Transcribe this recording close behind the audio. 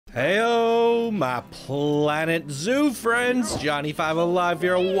Heyo, my Planet Zoo friends. Johnny5 Alive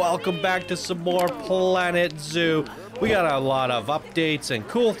here. Welcome back to some more Planet Zoo. We got a lot of updates and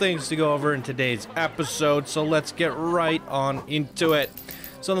cool things to go over in today's episode, so let's get right on into it.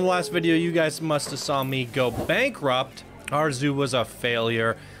 So in the last video, you guys must have saw me go bankrupt. Our zoo was a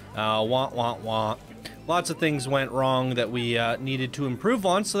failure. Lots of things went wrong that we needed to improve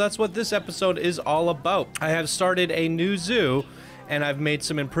on, so that's what this episode is all about. I have started a new zoo, and I've made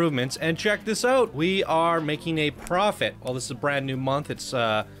some improvements, and check this out. We are making a profit. Well, this is a brand new month. It's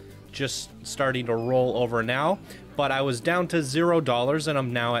just starting to roll over now, but I was down to $0, and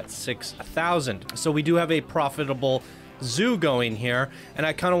I'm now at 6,000. So we do have a profitable zoo going here, and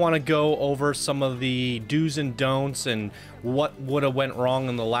I kind of want to go over some of the do's and don'ts and what would have went wrong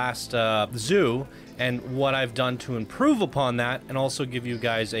in the last zoo and what I've done to improve upon that, and also give you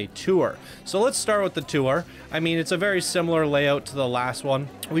guys a tour. So let's start with the tour. I mean, it's a very similar layout to the last one.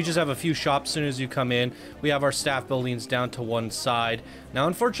 We just have a few shops as soon as you come in. We have our staff buildings down to one side. Now,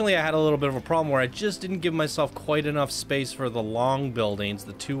 unfortunately, I had a little bit of a problem where I just didn't give myself quite enough space for the long buildings,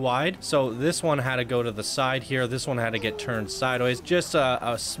 the too wide. So this one had to go to the side here. This one had to get turned sideways. Just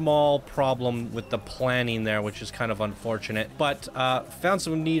a small problem with the planning there, which is kind of unfortunate. But found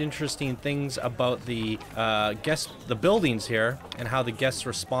some neat, interesting things about the buildings here and how the guests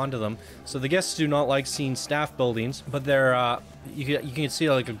respond to them. So the guests do not like seeing staff buildings, but they're you can see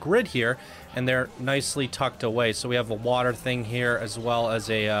like a grid here, and they're nicely tucked away. So we have a water thing here, as well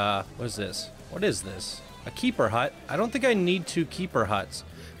as a what is this? What is this? A keeper hut. I don't think I need two keeper huts,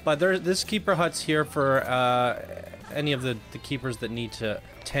 but this keeper hut's here for any of the keepers that need to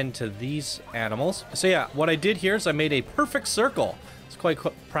tend to these animals. So yeah, what I did here is I made a perfect circle. I was quite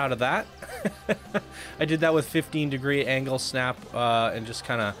proud of that. I did that with 15-degree angle snap and just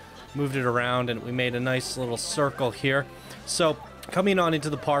kind of moved it around, and we made a nice little circle here. So coming on into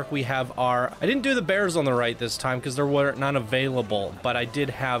the park, we have our... I didn't do the bears on the right this time because there were none available, but I did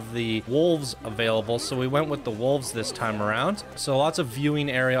have the wolves available, so we went with the wolves this time around. So lots of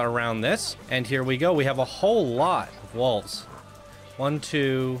viewing area around this, and here we go. We have a whole lot of wolves. 1,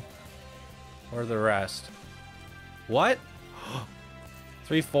 2... Where are the rest? What?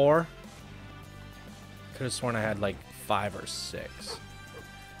 3, 4... Could have sworn I had like 5 or 6.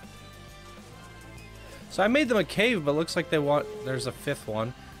 So I made them a cave, but looks like they want... There's a 5th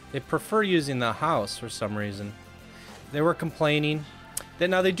one. They prefer using the house for some reason. They were complaining.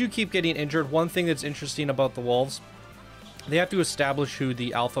 Now they do keep getting injured. One thing that's interesting about the wolves, they have to establish who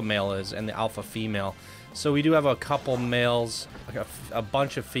the alpha male is and the alpha female. So we do have a couple males, like a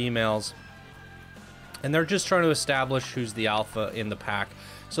bunch of females, and they're just trying to establish who's the alpha in the pack.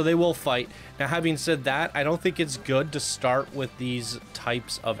 So they will fight. Now, having said that, I don't think it's good to start with these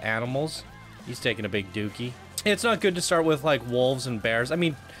types of animals. He's taking a big dookie. It's not good to start with like wolves and bears. I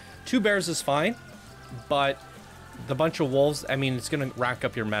mean, 2 bears is fine, but the bunch of wolves, I mean, it's going to rack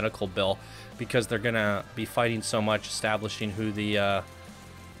up your medical bill because they're going to be fighting so much, establishing who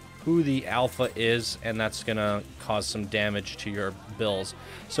the alpha is, and that's going to cause some damage to your bills.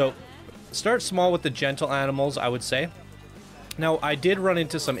 So start small with the gentle animals, I would say. Now, I did run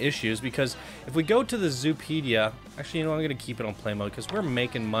into some issues because if we go to the Zoopedia... Actually, you know, I'm going to keep it on play mode because we're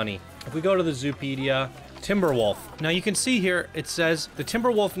making money. If we go to the Zoopedia, Timberwolf. Now, you can see here, it says the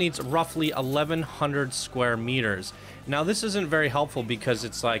Timberwolf needs roughly 1,100 square meters. Now, this isn't very helpful because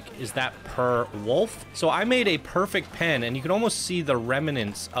it's like, is that per wolf? So I made a perfect pen, and you can almost see the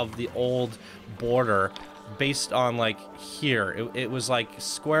remnants of the old border based on like here. It was like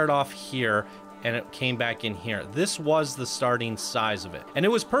squared off here, and it came back in here. This was the starting size of it, and it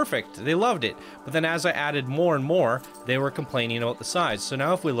was perfect. They loved it. But then as I added more and more, they were complaining about the size. So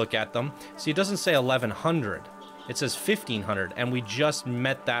now if we look at them, see, it doesn't say 1,100. It says 1,500, and we just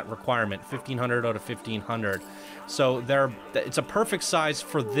met that requirement, 1,500 out of 1,500. So it's a perfect size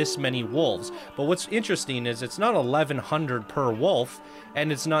for this many wolves. But what's interesting is it's not 1,100 per wolf,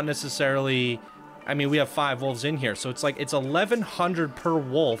 and it's not necessarily... I mean, we have 5 wolves in here, so it's like it's 1,100 per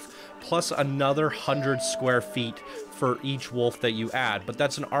wolf plus another 100 square feet for each wolf that you add. But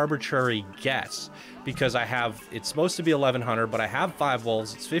that's an arbitrary guess because it's supposed to be 1,100, but I have 5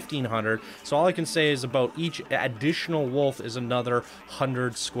 wolves. It's 1,500. So all I can say is about each additional wolf is another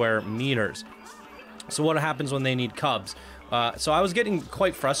 100 square meters. So what happens when they need cubs? So I was getting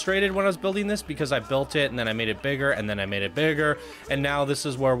quite frustrated when I was building this because I built it and then I made it bigger and then I made it bigger, and now this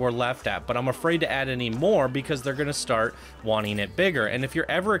is where we're left at. But I'm afraid to add any more because they're going to start wanting it bigger. And if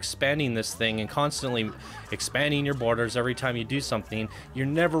you're ever expanding this thing and constantly expanding your borders every time you do something, you're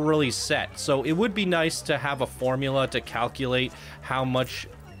never really set. So it would be nice to have a formula to calculate how much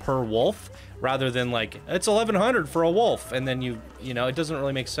per wolf, rather than like, it's 1100 for a wolf, and then you know, it doesn't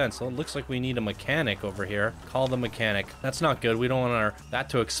really make sense. So it looks like we need a mechanic over here. Call the mechanic. That's not good. We don't want that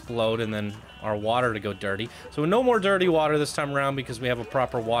to explode and then our water to go dirty. So no more dirty water this time around because we have a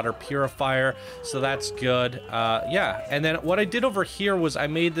proper water purifier, so that's good. Yeah, and then what I did over here was I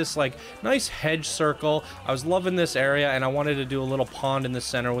made this like nice hedge circle. I was loving this area, and I wanted to do a little pond in the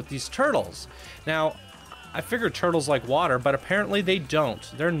center with these turtles. Now, I figured turtles like water, but apparently they don't.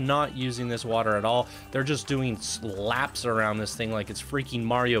 They're not using this water at all. They're just doing laps around this thing like it's freaking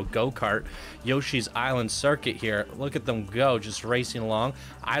Mario Go-Kart. Yoshi's Island Circuit here. Look at them go, just racing along.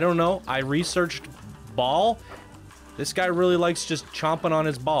 I don't know. I researched ball. This guy really likes just chomping on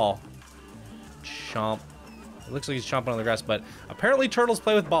his ball. Chomp. It looks like he's chomping on the grass, but apparently turtles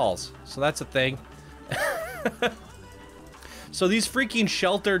play with balls, so that's a thing. So these freaking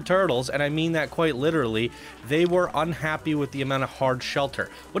sheltered turtles, and I mean that quite literally, they were unhappy with the amount of hard shelter.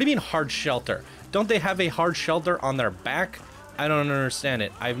 What do you mean hard shelter? Don't they have a hard shelter on their back? I don't understand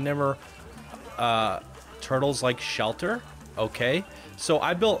it. I've never... turtles like shelter? Okay. So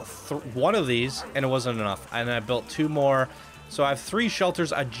I built one of these, and it wasn't enough. And I built 2 more. So I have 3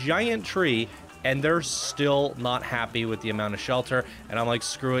 shelters, a giant tree, and they're still not happy with the amount of shelter. And I'm like,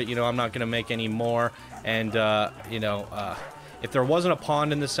 screw it, you know, I'm not going to make any more. And, you know... if there wasn't a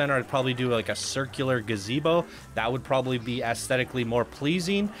pond in the center, I'd probably do like a circular gazebo. That would probably be aesthetically more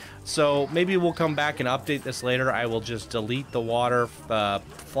pleasing. So maybe we'll come back and update this later. I will just delete the water,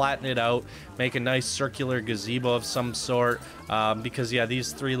 flatten it out, make a nice circular gazebo of some sort. Because yeah,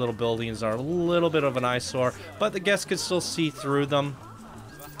 these 3 little buildings are a little bit of an eyesore, but the guests could still see through them.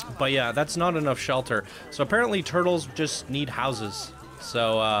 But yeah, that's not enough shelter. So apparently turtles just need houses.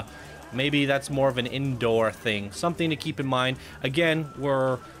 So, maybe that's more of an indoor thing. Something to keep in mind. Again,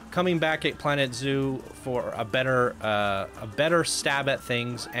 we're coming back at Planet Zoo for a better stab at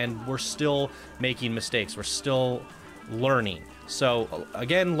things, and we're still making mistakes. We're still learning. So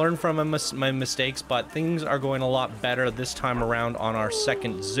again, learn from my mistakes, but things are going a lot better this time around on our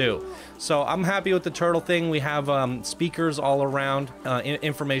second zoo. So I'm happy with the turtle thing. We have speakers all around,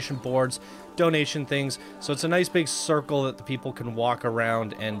 information boards, donation things, so it's a nice big circle that the people can walk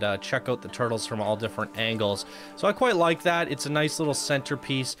around and check out the turtles from all different angles. So I quite like that. It's a nice little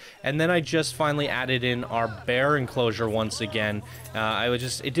centerpiece. And then I just finally added in our bear enclosure once again.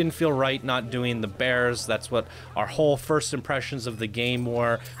 It didn't feel right not doing the bears. That's what our whole first impressions of the game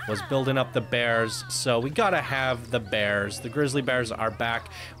was building up the bears. So we gotta have the bears. The grizzly bears are back,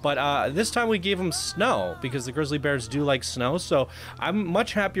 but this time we gave them snow because the grizzly bears do like snow. So I'm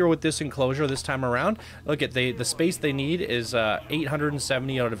much happier with this enclosure this time around. Look at the space they need is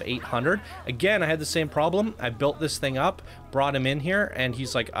 870 out of 800. Again, I had the same problem. I built this thing up, brought him in here, and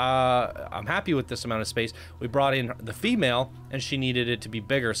he's like, I'm happy with this amount of space. We brought in the female, and she needed it to be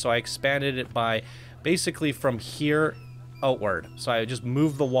bigger, so I expanded it by basically from here outward. So I just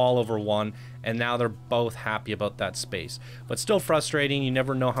moved the wall over one, and now they're both happy about that space. But still frustrating. You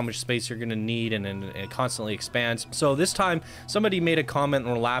never know how much space you're gonna need, and it constantly expands. So this time somebody made a comment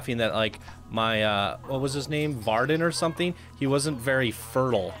and were laughing that like my what was his name, Varden or something, he wasn't very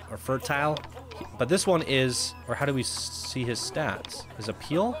fertile or fertile, but this one is. Or how do we see his stats? His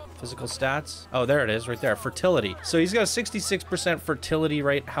appeal, physical stats, oh there it is right there, fertility. So he's got a 66% fertility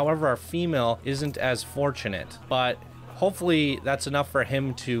rate. However, our female isn't as fortunate, but hopefully that's enough for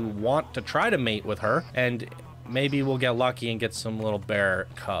him to want to try to mate with her, and maybe we'll get lucky and get some little bear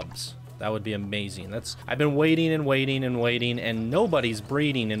cubs. That would be amazing. I've been waiting and waiting and waiting, and nobody's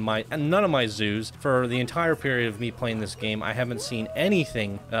breeding in none of my zoos for the entire period of me playing this game. I haven't seen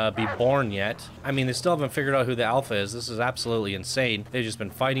anything be born yet. I mean, they still haven't figured out who the alpha is. This is absolutely insane. They've just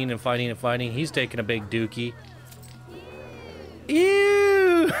been fighting and fighting and fighting. He's taking a big dookie.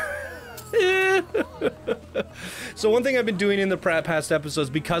 Ew! So one thing I've been doing in the past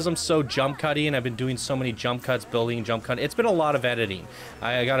episodes, because I'm so jump cutty and I've been doing so many jump cuts, building jump cut, it's been a lot of editing.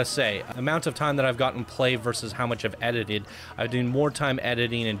 I gotta say, the amount of time that I've gotten play versus how much I've edited, I've done more time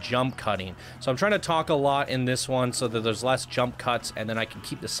editing and jump cutting. So I'm trying to talk a lot in this one so that there's less jump cuts, and then I can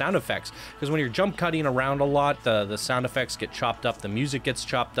keep the sound effects, because when you're jump cutting around a lot, the sound effects get chopped up, the music gets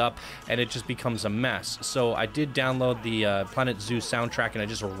chopped up, and it just becomes a mess. So I did download the Planet Zoo soundtrack, and I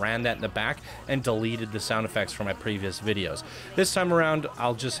just ran that in the back and deleted the sound effects from my previous videos. This time around,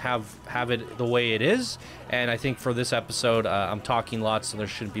 I'll just have it the way it is, and I think for this episode, I'm talking lots, so there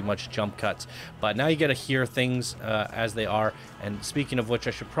shouldn't be much jump cuts. But now you get to hear things as they are, and speaking of which,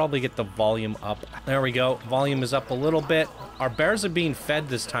 I should probably get the volume up. There we go. Volume is up a little bit. Our bears are being fed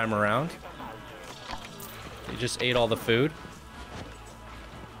this time around. They just ate all the food.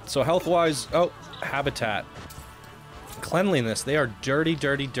 So health-wise, oh, habitat. Cleanliness. They are dirty,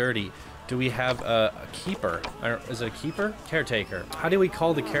 dirty, dirty. Do we have a keeper? Or is it a keeper? Caretaker. How do we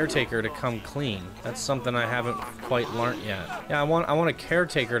call the caretaker to come clean? That's something I haven't quite learned yet. Yeah, I want a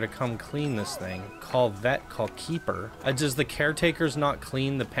caretaker to come clean this thing. Call vet, call keeper. Does the caretakers not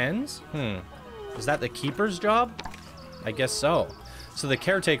clean the pens? Is that the keeper's job? I guess so. So the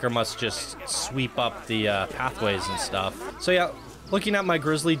caretaker must just sweep up the pathways and stuff. So yeah, looking at my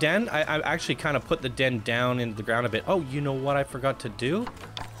grizzly den, I actually kind of put the den down into the ground a bit. Oh, you know what I forgot to do?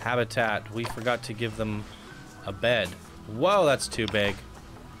 Habitat. We forgot to give them a bed. Whoa, that's too big.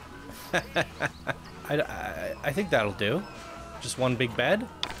 I think that'll do. Just one big bed?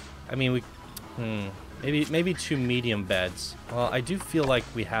 I mean, maybe 2 medium beds. Well, I do feel like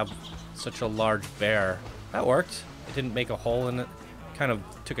we have such a large bear. That worked. It didn't make a hole in it. Kind of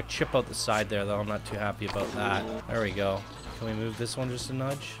took a chip out the side there, though. I'm not too happy about that. There we go. Can we move this one just a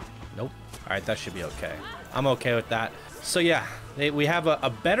nudge? Nope. All right, that should be okay. I'm okay with that. So yeah, we have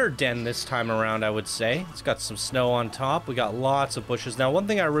a better den this time around, I would say. It's got some snow on top. We got lots of bushes. Now, one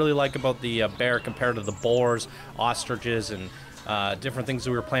thing I really like about the bear compared to the boars, ostriches, and different things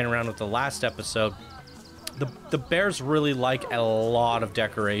that we were playing around with the last episode, the bears really like a lot of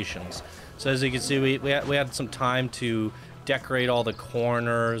decorations. So as you can see, we had some time to decorate all the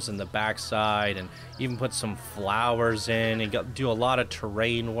corners and the backside, and even put some flowers in, and do a lot of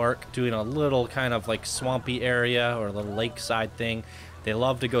terrain work, doing a little kind of like swampy area or a little lakeside thing. They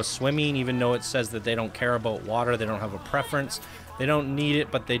love to go swimming, even though it says that they don't care about water. They don't have a preference. They don't need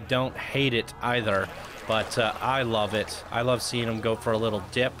it, but they don't hate it either. But I love it. I love seeing them go for a little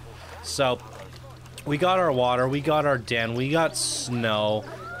dip. So we got our water, we got our den, we got snow,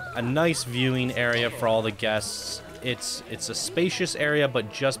 a nice viewing area for all the guests. It's a spacious area,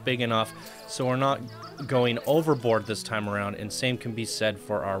 but just big enough so we're not going overboard this time around, and same can be said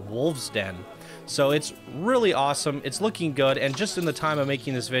for our wolves den. So it's really awesome. It's looking good, and just in the time of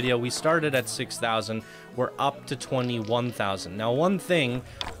making this video, we started at 6,000. We're up to 21,000. Now, one thing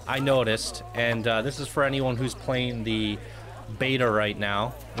I noticed, and this is for anyone who's playing the beta right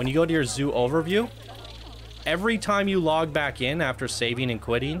now, when you go to your zoo overview, every time you log back in after saving and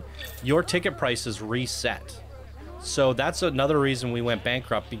quitting, your ticket price is reset. So that's another reason we went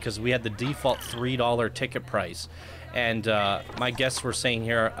bankrupt, because we had the default $3 ticket price. And my guests were saying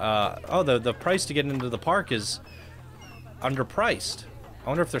here, oh, the price to get into the park is underpriced. I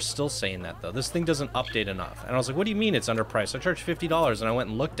wonder if they're still saying that, though. This thing doesn't update enough. And I was like, what do you mean it's underpriced? I charged $50, and I went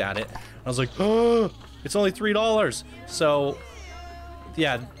and looked at it. And I was like, oh, it's only $3. So,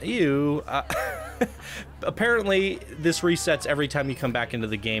 yeah, ew. Apparently, this resets every time you come back into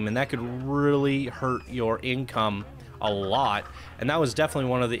the game, and that could really hurt your income a lot. And that was definitely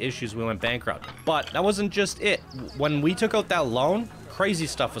one of the issues we went bankrupt. But that wasn't just it. When we took out that loan, crazy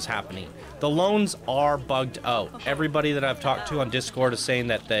stuff was happening. The loans are bugged out. Everybody that I've talked to on Discord is saying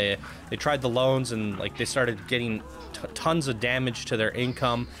that they tried the loans, and like they started getting tons of damage to their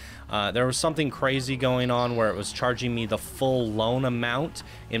income. There was something crazy going on where it was charging me the full loan amount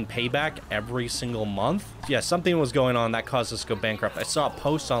in payback every single month. Yeah, something was going on that caused us to go bankrupt. I saw a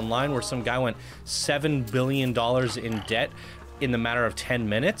post online where some guy went $7 billion in debt in the matter of 10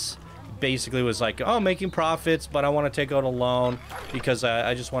 minutes. Basically was like, oh, making profits, but I want to take out a loan because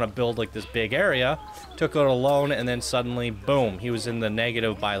I just want to build like this big area. Took out a loan, and then suddenly, boom, he was in the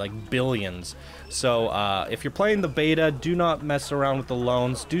negative by like billions. So if you're playing the beta, do not mess around with the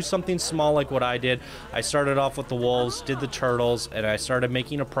loans. Do something small like what I did. I started off with the wolves, did the turtles, and I started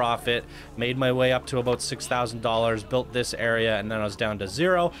making a profit. Made my way up to about $6,000, built this area, and then I was down to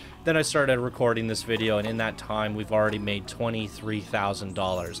zero. Then I started recording this video, and in that time, we've already made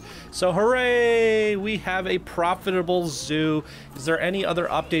 $23,000. So hooray! We have a profitable zoo. Is there any other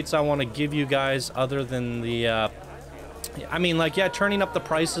updates I want to give you guys other than the... I mean, like, yeah, turning up the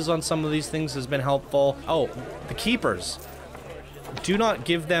prices on some of these things has been helpful. Oh, the keepers. Do not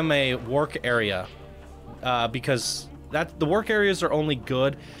give them a work area, because the work areas are only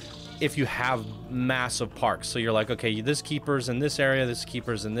good if you have massive parks. So you're like, okay, this keeper's in this area, this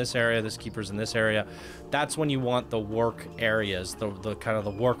keeper's in this area, this keeper's in this area. That's when you want the work areas, the kind of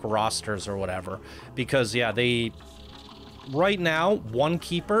the work rosters or whatever. Because, yeah, right now, one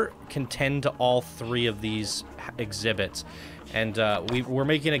keeper can tend to all 3 of these exhibits, and we're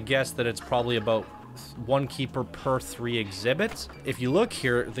making a guess that it's probably about 1 keeper per 3 exhibits. If you look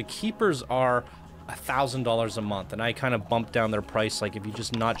here, the keepers are $1,000 a month, and I kind of bumped down their price. Like if you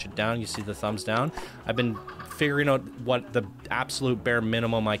just notch it down, you see the thumbs down. I've been figuring out what the absolute bare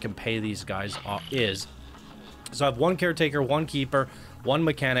minimum I can pay these guys is. So I have 1 caretaker, 1 keeper, 1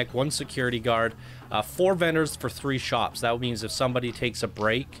 mechanic, 1 security guard, 4 vendors for 3 shops. That means if somebody takes a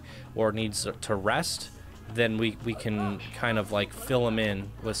break or needs to rest, then we can kind of like fill them in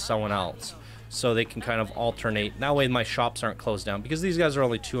with someone else, so they can kind of alternate. That way my shops aren't closed down, because these guys are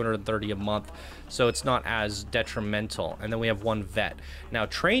only 230 a month, so it's not as detrimental. And then we have one vet. Now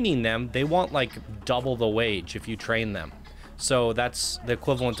training them, they want like double the wage if you train them. So that's the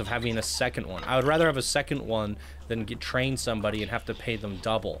equivalent of having a second one. I would rather have a second one than train somebody and have to pay them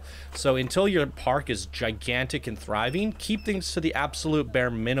double. So until your park is gigantic and thriving, keep things to the absolute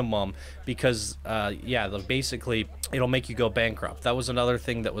bare minimum, because yeah, basically it'll make you go bankrupt. That was another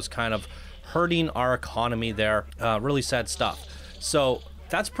thing that was kind of hurting our economy there. Really sad stuff. So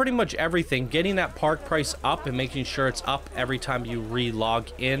that's pretty much everything. Getting that park price up and making sure it's up every time you re-log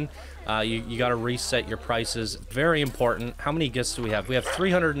in. You got to reset your prices. Very important. How many guests do we have? We have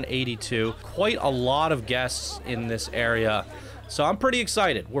 382. Quite a lot of guests in this area. So I'm pretty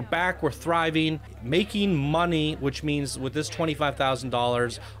excited. We're back, we're thriving, making money, which means with this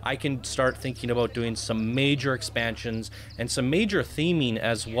 $25,000, I can start thinking about doing some major expansions and some major theming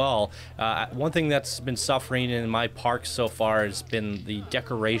as well. One thing that's been suffering in my park so far has been the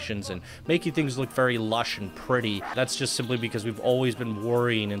decorations and making things look very lush and pretty. That's just simply because we've always been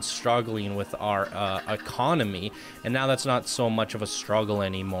worrying and struggling with our economy, and now that's not so much of a struggle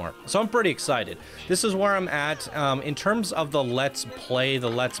anymore. So I'm pretty excited. This is where I'm at. In terms of the Let's Play, the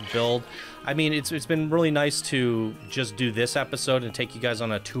Let's Build, I mean, it's been really nice to just do this episode and take you guys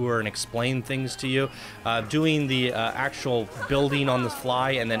on a tour and explain things to you. Doing the actual building on the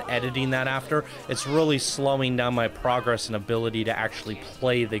fly and then editing that after, it's really slowing down my progress and ability to actually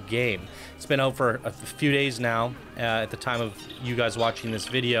play the game. It's been out for a few days now. At the time of you guys watching this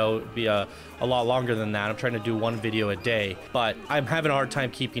video, it'd be a lot longer than that. I'm trying to do one video a day, but I'm having a hard time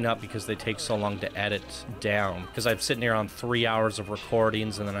keeping up because they take so long to edit down, because I'm sitting here on 3 hours of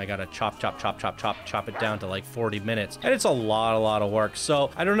recordings, and then I gotta chop it down to like 40 minutes, and it's a lot of work. So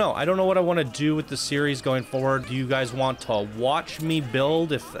I don't know what I want to do with the series going forward. Do you guys want to watch me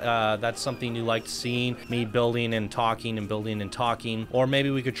build, if that's something you liked seeing, me building and talking and building and talking? Or maybe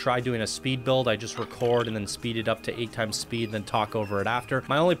we could try doing a speed build. I just record and then speed it up to 8 times speed, then talk over it after.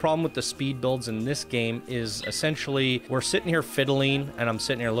 My only problem with the speed builds in this game is essentially we're sitting here fiddling, and I'm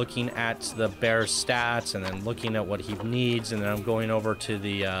sitting here looking at the bear's stats and then looking at what he needs, and then I'm going over to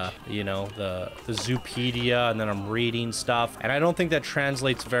the you know, the Zoopedia, and then I'm reading stuff, and I don't think that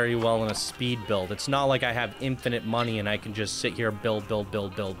translates very well in a speed build. It's not like I have infinite money and I can just sit here build.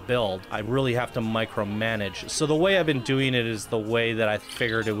 I really have to micromanage. So the way I've been doing it is the way that I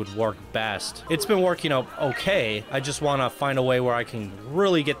figured it would work best. It's been working out okay. I just want to find a way where I can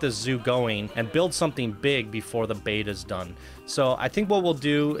really get this zoo going and build something big before the beta's done. So I think what we'll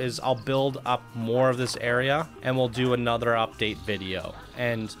do is I'll build up more of this area, and we'll do another update video.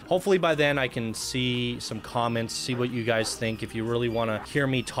 And hopefully by then I can see some comments, see what you guys think. If you really want to hear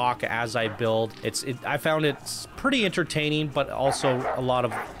me talk as I build, I found it's pretty entertaining, but also a lot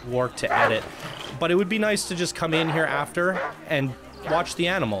of work to edit. But it would be nice to just come in here after and watch the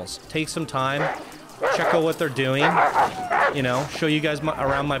animals, take some time, check out what they're doing, you know, show you guys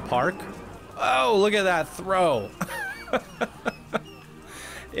around my park. Oh, look at that throw.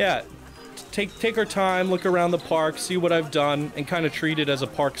 Yeah, take our time, look around the park, see what I've done, and kind of treat it as a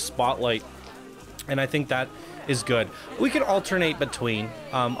park spotlight. And I think that is good. We can alternate between.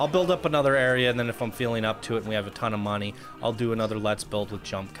 I'll build up another area, and then if I'm feeling up to it and we have a ton of money, I'll do another Let's Build with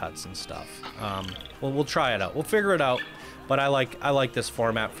jump cuts and stuff. We'll try it out. We'll figure it out. But I like this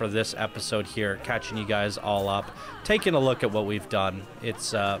format for this episode here, catching you guys all up, taking a look at what we've done.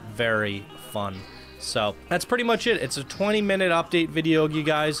 It's very fun. So that's pretty much it. It's a 20-minute update video, you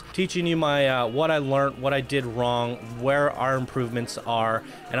guys, teaching you my what I learned, what I did wrong, where our improvements are,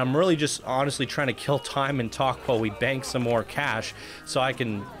 and I'm really just honestly trying to kill time and talk while we bank some more cash, so I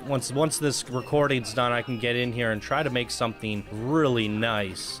can once this recording's done, I can get in here and try to make something really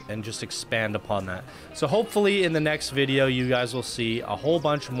nice and just expand upon that. So hopefully in the next video you guys will see a whole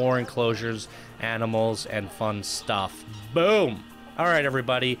bunch more enclosures, animals, and fun stuff. Boom! All right,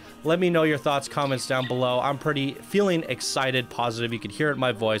 everybody, let me know your thoughts, comments down below. I'm feeling excited, positive. You can hear it in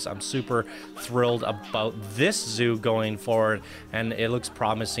my voice. I'm super thrilled about this zoo going forward, and it looks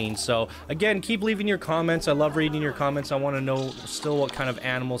promising. So again, keep leaving your comments. I love reading your comments. I want to know still what kind of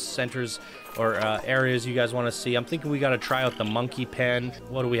animal centers or areas you guys want to see. I'm thinking we got to try out the monkey pen.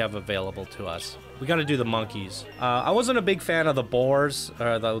 What do we have available to us? We got to do the monkeys. I wasn't a big fan of the boars,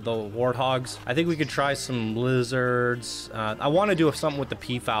 or the warthogs. I think we could try some lizards. I want to do something with the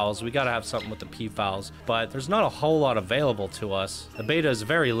peafowls. We got to have something with the peafowls, but there's not a whole lot available to us. The beta is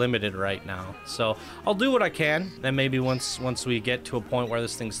very limited right now, so I'll do what I can. Then maybe once we get to a point where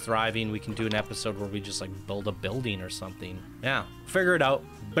this thing's thriving, we can do an episode where we just like build a building or something. Yeah, figure it out.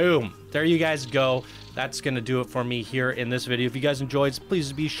 Boom. There you guys go. That's going to do it for me here in this video. If you guys enjoyed,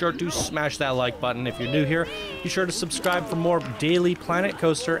 please be sure to smash that like button. If you're new here, be sure to subscribe for more daily Planet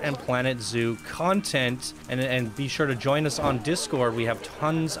Coaster and Planet Zoo content. And be sure to join us on Discord. We have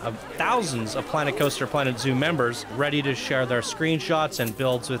thousands of Planet Coaster, Planet Zoo members ready to share their screenshots and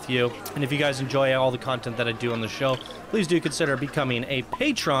builds with you. And if you guys enjoy all the content that I do on the show, please do consider becoming a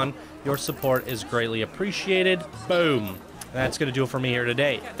patron. Your support is greatly appreciated. Boom. That's going to do it for me here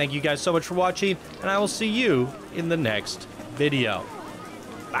today. Thank you guys so much for watching, and I will see you in the next video.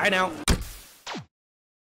 Bye now.